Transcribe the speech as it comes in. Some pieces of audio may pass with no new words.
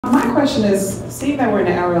My question is, seeing that we're in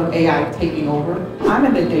the era of AI taking over, I'm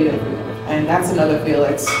in the data field, and that's another field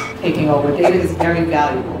that's taking over. Data is very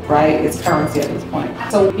valuable, right? It's currency at this point.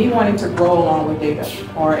 So me wanting to grow along with data,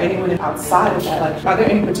 or anyone outside of that, like, are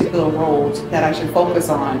there any particular roles that I should focus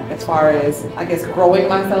on as far as, I guess, growing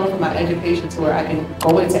myself, my education to where I can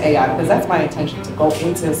go into AI? Because that's my intention, to go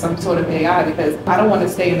into some sort of AI, because I don't want to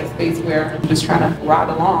stay in a space where I'm just trying to ride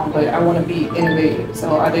along, but I want to be innovative.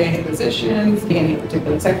 So are there any positions, any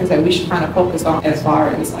particular sectors that we should kind of focus on as far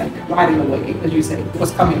as like riding the wave, because you say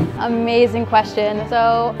what's coming? Amazing question.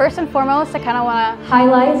 So first and foremost, I kind of want to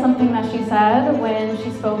highlight something that she said when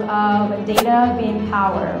she spoke of data being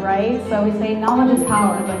power, right? So we say knowledge is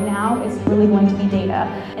power, but now it's really going to be data.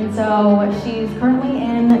 And so she's currently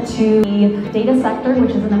into the data sector,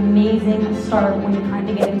 which is an amazing start when you're trying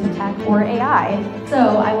to get into tech or AI.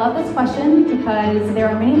 So I love this question because there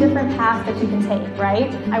are many different paths that you can take,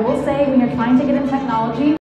 right? I will say when you're trying to get in technology,